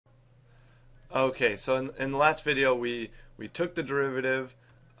Okay, so in the last video we took the derivative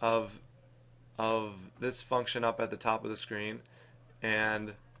of this function up at the top of the screen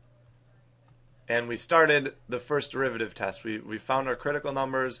and we started the first derivative test. We found our critical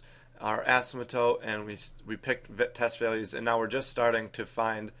numbers, our asymptote, and we picked test values, and now we're just starting to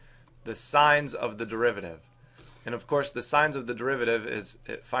find the signs of the derivative. And of course the signs of the derivative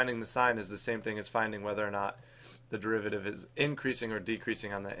finding the sign is the same thing as finding whether or not the derivative is increasing or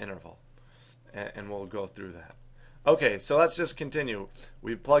decreasing on the interval. And we'll go through that. Okay, so let's just continue.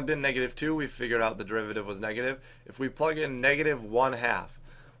 We plugged in -2, we figured out the derivative was negative. If we plug in -1/2,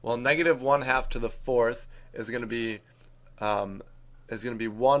 well, -1/2 to the fourth is going to be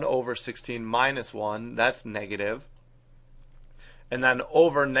 1 over 16 minus 1. That's negative. And then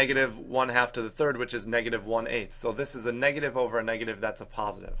over -1/2 to the third, which is -1/8. So this is a negative over a negative. That's a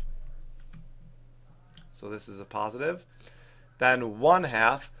positive. So this is a positive. Then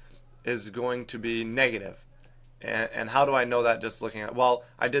 1/2 is going to be negative. And how do I know that just looking at, well,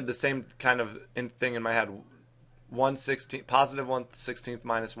 I did the same kind of thing in my head. 1/16, positive 1/16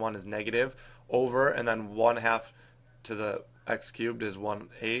 minus 1 is negative, over, and then 1/2 to the x cubed is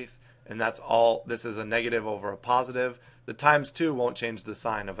 1/8, and that's all. This is a negative over a positive. The times 2 won't change the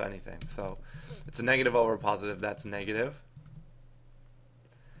sign of anything, so it's a negative over a positive. That's negative.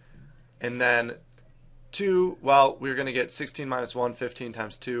 And then 2, well, we're going to get 16 minus 1, 15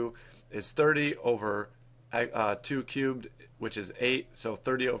 times 2 is 30 over 2 cubed, which is 8. So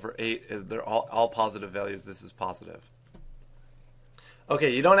 30 over 8 is, they're all positive values. This is positive. Okay,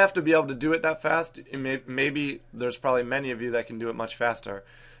 you don't have to be able to do it that fast. Maybe there's probably many of you that can do it much faster,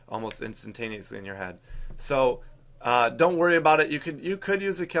 almost instantaneously in your head. So don't worry about it. You could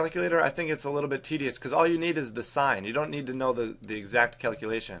use a calculator. I think it's a little bit tedious because all you need is the sign. You don't need to know the exact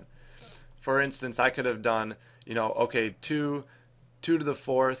calculation. For instance, I could have done, okay, 2 to the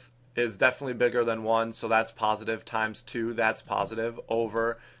fourth is definitely bigger than 1, so that's positive, times 2, that's positive,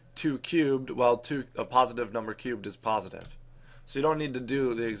 over 2 cubed, well, a positive number cubed is positive. So you don't need to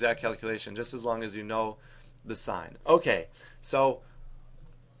do the exact calculation, just as long as you know the sign. Okay, so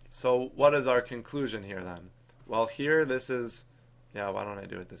what is our conclusion here then? Well, here this is, why don't I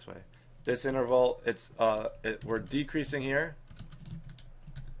do it this way? This interval, we're decreasing here,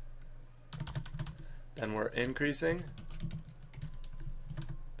 then we're increasing,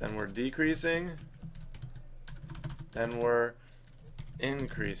 then we're decreasing, then we're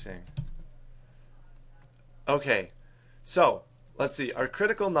increasing. Okay, so let's see. Our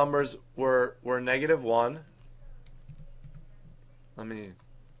critical numbers were -1.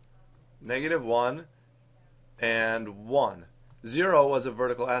 -1 and 1. 0 was a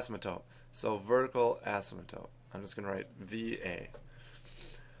vertical asymptote. So vertical asymptote. I'm just going to write VA.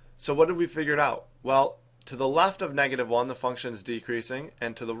 So what did we figure out? Well, to the left of -1, the function is decreasing,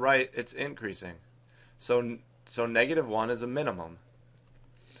 and to the right, it's increasing. So -1 is a minimum.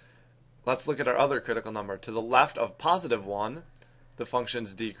 Let's look at our other critical number. To the left of +1, the function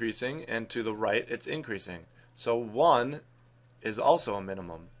is decreasing, and to the right, it's increasing. So 1 is also a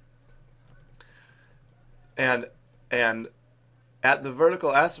minimum. And at the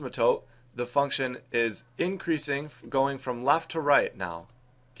vertical asymptote, the function is increasing, going from left to right now.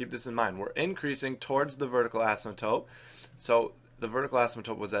 Keep this in mind. We're increasing towards the vertical asymptote. So the vertical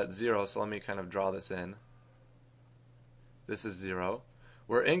asymptote was at 0, so let me kind of draw this in. This is 0.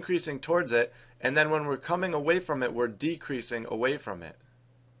 We're increasing towards it, and then when we're coming away from it, we're decreasing away from it.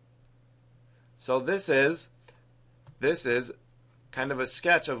 So this is kind of a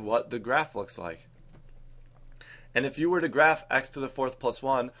sketch of what the graph looks like. And if you were to graph x to the fourth plus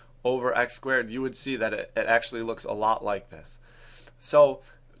 1 over x squared, you would see that it actually looks a lot like this. So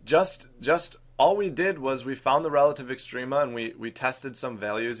just all we did was we found the relative extrema, and we tested some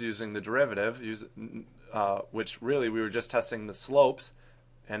values using the derivative, which really we were just testing the slopes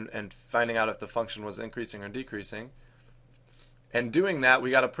and finding out if the function was increasing or decreasing. And doing that,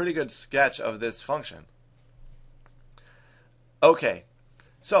 we got a pretty good sketch of this function. Okay,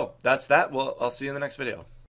 so that's that. Well, I'll see you in the next video.